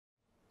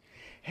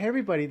Hey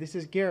everybody, this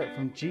is Garrett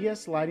from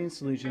GS Lighting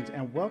Solutions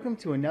and welcome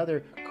to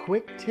another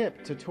quick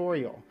tip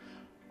tutorial.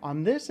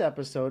 On this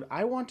episode,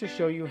 I want to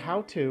show you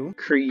how to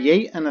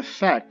create an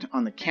effect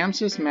on the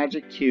Chamsys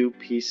MagicQ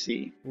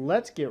PC.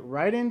 Let's get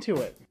right into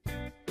it.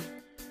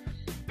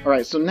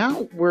 Alright, so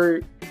now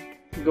we're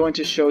going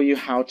to show you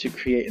how to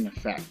create an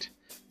effect.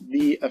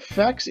 The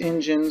effects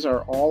engines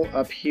are all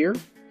up here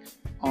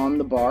on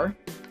the bar.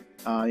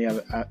 You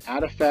have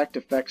add effect,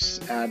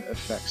 add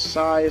effect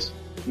size.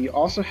 You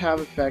also have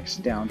effects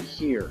down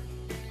here,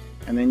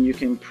 and then you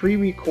can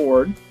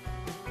pre-record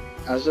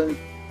as a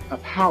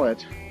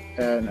palette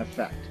an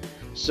effect.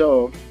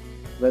 So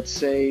let's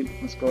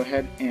go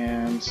ahead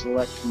and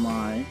select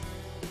my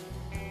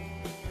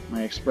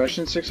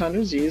Expression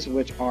 600Zs,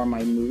 which are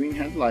my moving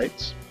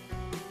headlights.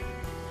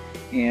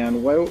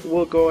 And what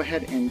we'll go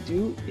ahead and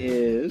do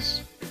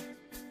is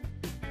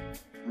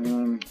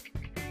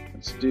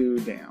let's do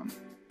down.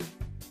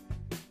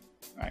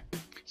 Alright,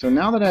 so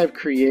now that I've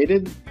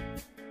created,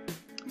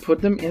 put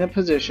them in a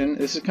position.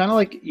 This is kind of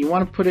like you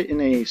want to put it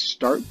in a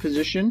start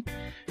position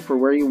for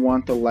where you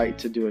want the light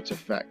to do its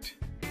effect.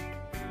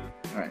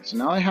 Alright, so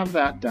now I have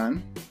that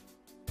done.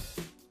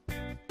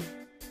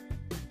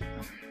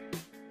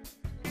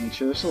 Make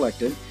sure they're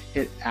selected.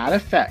 Hit add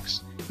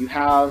effects. You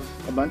have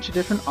a bunch of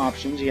different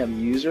options. You have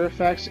user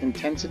effects,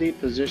 intensity,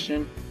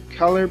 position,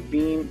 color,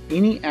 beam,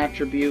 any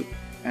attribute,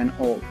 and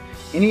old.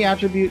 Any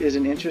attribute is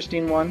an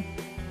interesting one.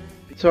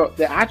 So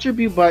the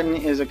attribute button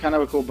is a kind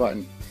of a cool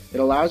button. It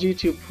allows you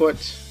to put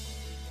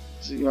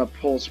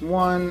pulse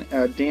 1,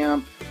 a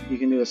damp, you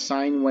can do a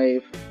sine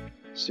wave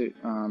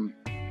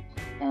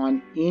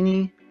on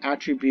any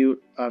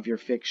attribute of your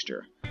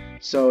fixture.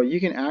 So you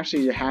can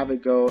actually have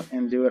it go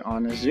and do it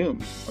on a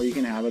zoom, or you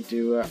can have it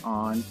do it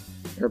on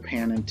your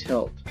pan and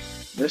tilt.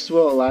 This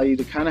will allow you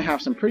to kind of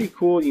have some pretty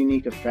cool,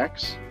 unique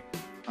effects.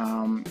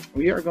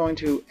 We are going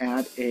to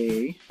add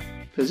a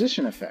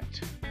position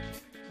effect.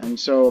 And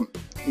so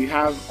you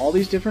have all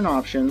these different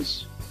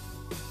options,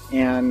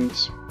 and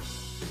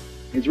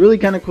it's really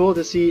kind of cool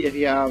to see if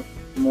you have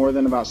more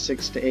than about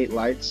 6 to 8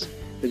 lights,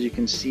 because you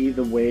can see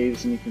the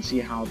waves and you can see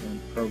how the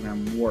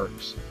program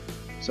works.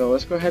 So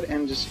let's go ahead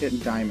and just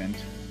hit diamond.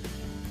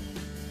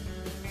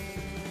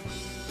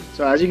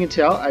 So as you can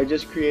tell, I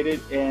just created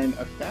an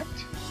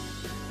effect,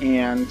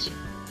 and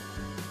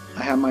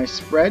I have my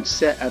spread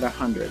set at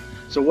 100.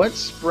 So what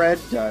spread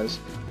does,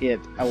 it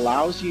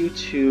allows you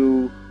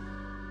to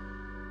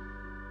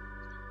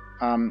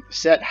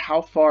set how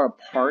far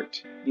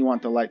apart you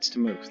want the lights to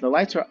move. So the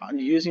lights are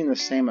using the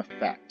same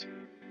effect.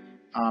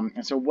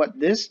 And so what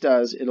this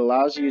does, it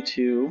allows you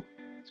to,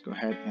 let's go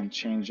ahead and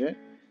change it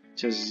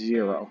to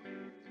 0.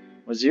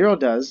 What 0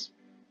 does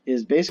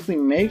is basically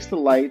makes the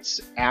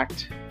lights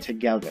act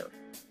together.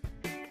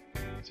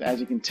 So as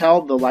you can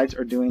tell, the lights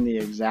are doing the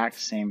exact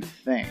same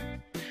thing.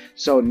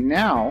 So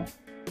now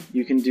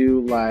you can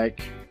do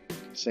like,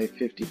 say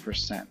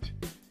 50%.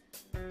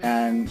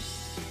 And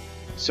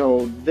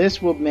so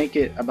this will make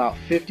it about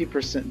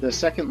 50%. The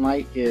second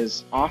light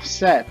is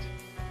offset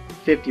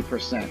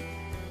 50%.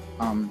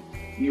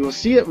 You will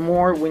see it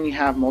more when you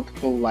have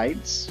multiple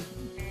lights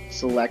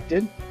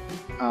selected.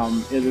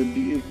 It'll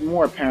be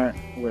more apparent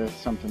with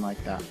something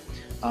like that.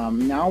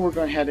 Now we're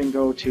going ahead and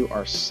go to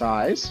our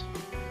size.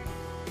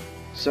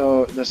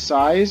 So the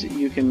size,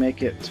 you can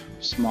make it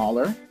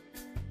smaller,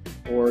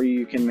 or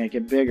you can make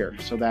it bigger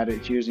so that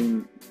it's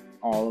using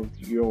all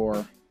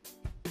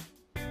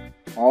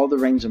the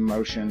range of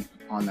motion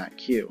on that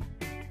cue.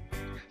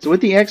 So with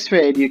the X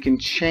fade, you can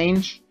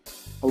change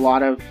a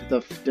lot of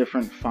the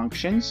different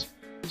functions.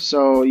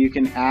 So you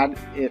can add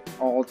it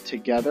all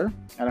together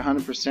at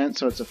 100%,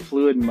 so it's a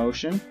fluid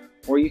motion,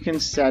 or you can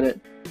set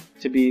it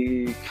to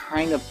be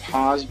kind of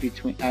paused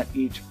at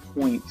each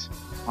point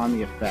on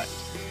the effect.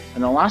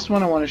 And the last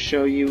one I want to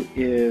show you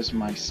is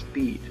my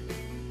speed.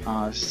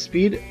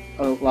 Speed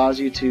allows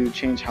you to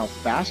change how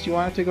fast you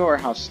want it to go or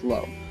how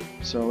slow.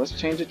 So let's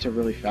change it to a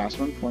really fast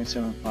one,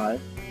 0.75.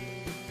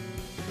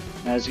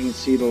 As you can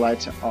see, the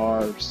lights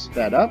are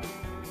sped up.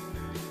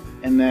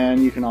 And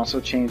then you can also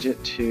change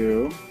it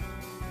to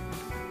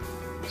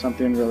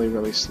something really,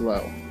 really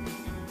slow.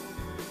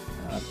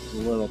 It's a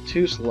little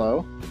too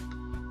slow.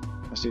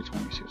 Let's do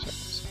 22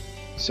 seconds.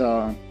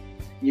 So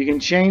you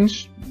can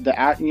change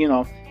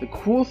the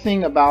cool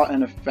thing about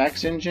an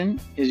effects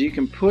engine is you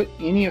can put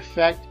any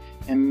effect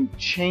and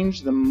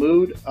change the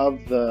mood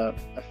of the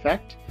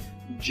effect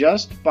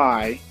just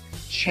by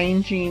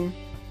changing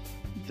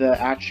the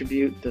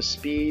attribute, the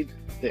speed,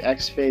 the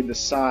X fade, the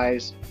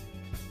size,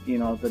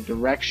 the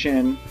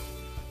direction.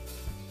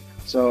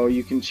 So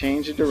you can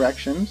change the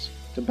directions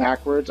to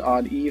backwards,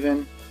 odd,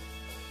 even.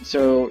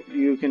 So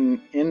you can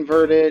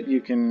invert it.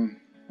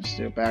 Let's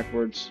do it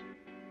backwards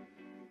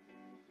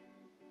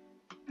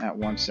at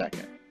 1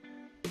 second.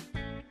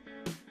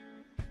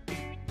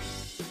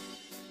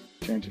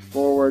 Change it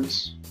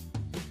forwards.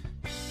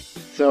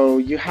 So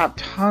you have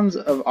tons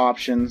of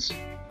options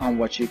on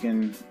what you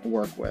can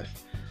work with.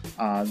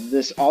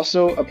 This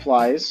also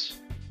applies.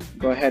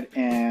 Go ahead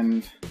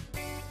and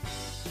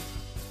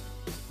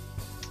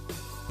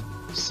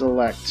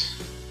select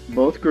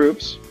both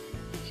groups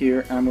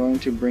here, and I'm going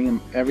to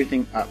bring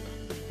everything up.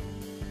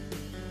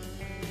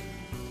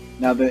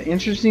 Now the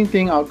interesting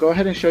thing, I'll go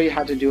ahead and show you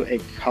how to do a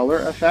color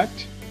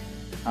effect,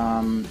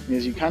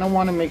 is you kind of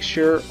want to make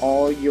sure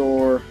all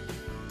your,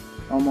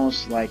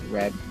 almost like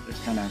red,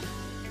 just kind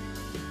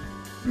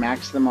of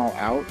max them all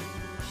out.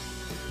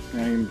 I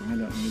don't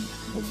need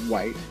the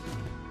white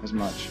as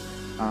much.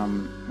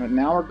 But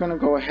now we're going to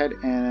go ahead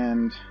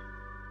and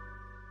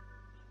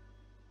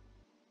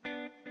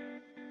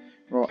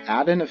we'll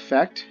add an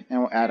effect and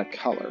we'll add a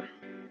color.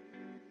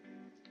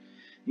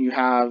 You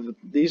have,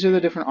 these are the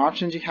different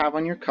options you have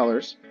on your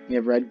colors. You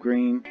have red,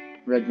 green,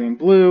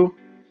 blue,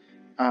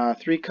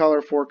 3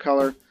 color, 4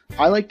 color.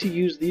 I like to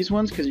use these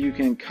ones because you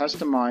can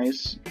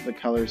customize the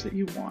colors that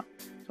you want.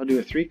 So I'll do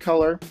a 3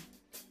 color,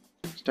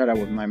 start out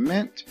with my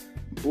mint,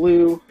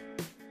 blue,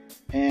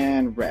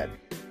 and red.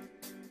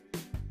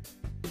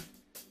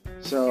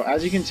 So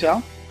as you can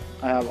tell,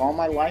 I have all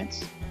my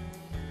lights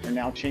are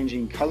now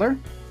changing color,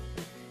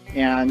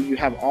 and you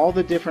have all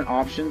the different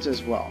options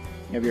as well.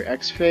 You have your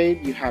X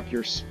fade, you have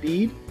your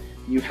speed,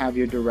 you have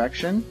your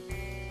direction,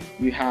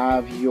 you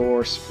have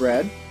your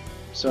spread.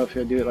 So if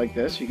you do it like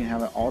this, you can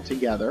have it all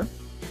together.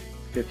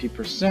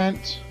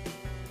 50%,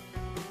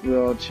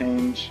 we'll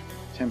change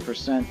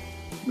 10%,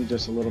 we're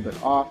just a little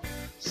bit off,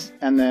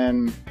 and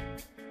then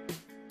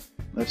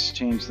let's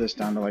change this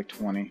down to like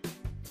 20.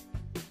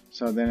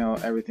 So then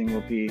everything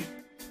will be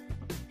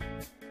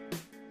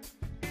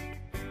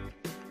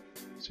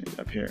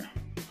up here.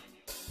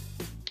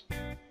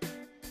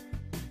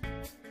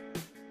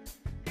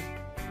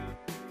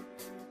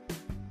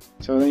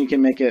 So then you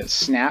can make it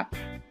snap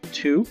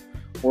to,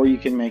 or you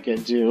can make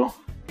it do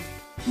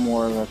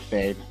more of a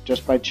fade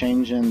just by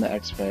changing the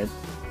X fade.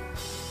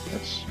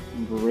 That's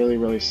really,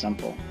 really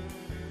simple.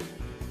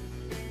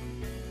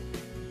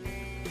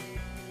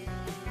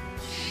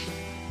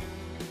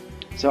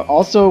 So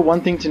also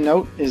one thing to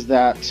note is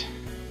that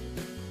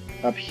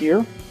up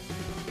here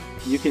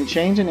you can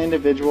change an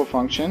individual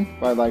function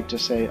by, like,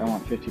 just say I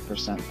want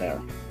 50%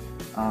 there.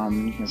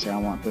 You can say I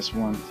want this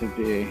one to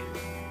be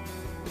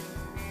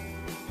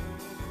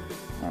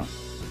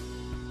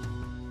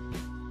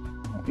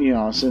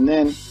so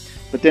then,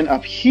 but then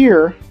up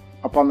here,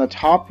 up on the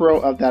top row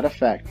of that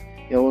effect,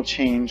 it will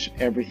change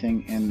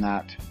everything in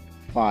that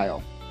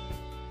file.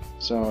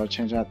 So I'll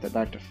change that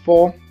back to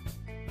full.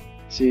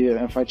 See,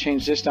 if I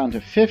change this down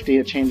to 50,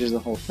 it changes the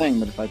whole thing,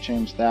 but if I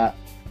change that,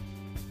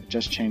 it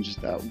just changes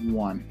that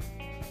one.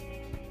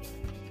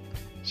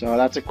 So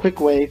that's a quick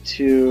way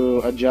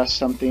to adjust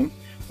something,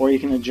 or you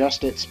can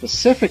adjust it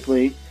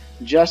specifically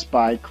just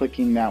by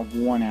clicking that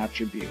one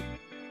attribute.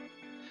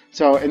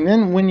 So, and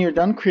then when you're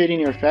done creating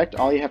your effect,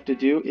 all you have to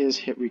do is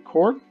hit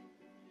record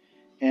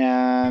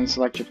and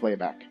select your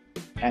playback,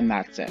 and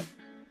that's it.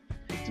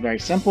 It's very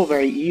simple,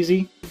 very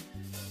easy,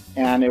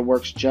 and it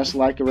works just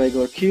like a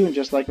regular cue and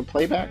just like a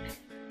playback,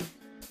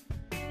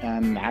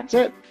 and that's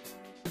it.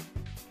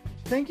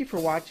 Thank you for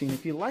watching.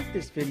 If you like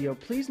this video,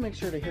 please make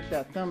sure to hit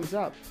that thumbs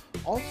up.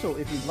 Also,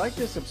 if you'd like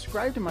to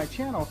subscribe to my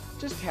channel,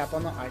 just tap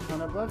on the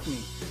icon above me.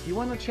 If you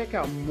want to check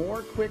out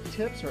more quick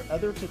tips or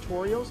other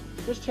tutorials,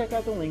 just check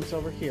out the links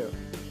over here.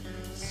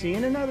 See you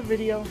in another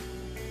video.